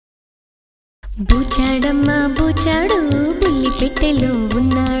బూచాడమ్మ బూచాడు బుల్లి పెట్టెలో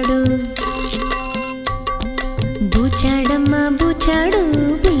ఉన్నాడు. బూచాడమ్మ బూచాడు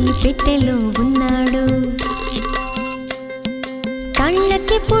బుల్లి పెట్టెలో ఉన్నాడు.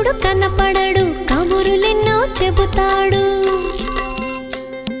 కళ్ళకెప్పుడు కనపడడు, కబురులెన్నో చెబుతాడు.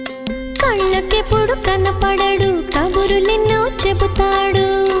 కళ్ళకెప్పుడు కనపడడు, కబురులెన్నో చెబుతాడు.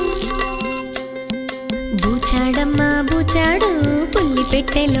 బూచాడమ్మ బూచాడు బుల్లి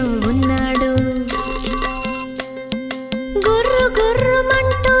పెట్టెలో ఉన్నాడు. గుర్రు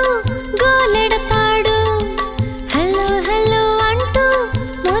గుర్రుమంటూ గోలెడతాడు, హలో హలో అంటూ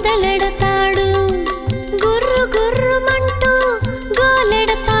మొదలెడతాడు. గుర్రు గుర్రుమంటూ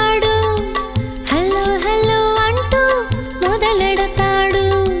గోలెడతాడు, హలో హలో అంటూ మొదలెడతాడు.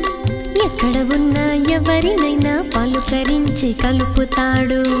 ఎక్కడ ఉన్నా ఎవరినైనా పలుకరించి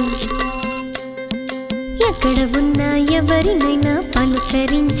కలుపుతాడు. ఎక్కడ ఉన్నా ఎవరినైనా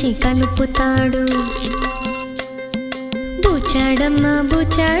పలుకరించి కలుపుతాడు. బూచాడమ్మ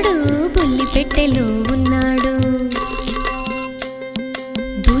బూచాడు బుల్లి పెట్టెలో ఉన్నాడు.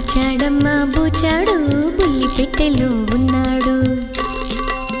 బూచాడమ్మ బూచాడు బుల్లి పెట్టెలో ఉన్నాడు.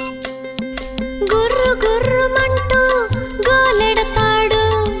 గుర్రు గుర్రుమంటూ గోలెడతాడు,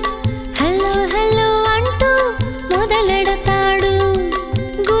 హలో హలో అంటూ మొదలెడతాడు.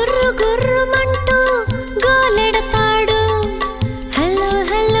 గుర్రు గుర్రుమంటూ గోలెడతాడు, హలో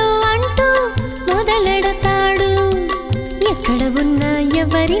హలో అంటూ మొదలెడతాడు. ఎక్కడ ఉన్నా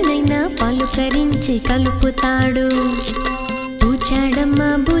ఎవరినైనా పలుకరించి కలుపుతాడు. బూచాడమ్మ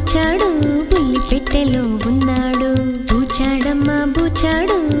బూచాడు బుల్లి పెట్టెలో ఉన్నాడు. బూచాడమ్మ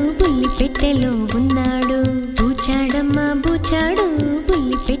బూచాడు బుల్లి పెట్టెలో ఉన్నాడు. బూచాడమ్మ బూచాడు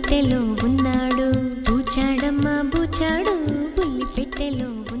బుల్లి పెట్టెలో ఉన్నాడు.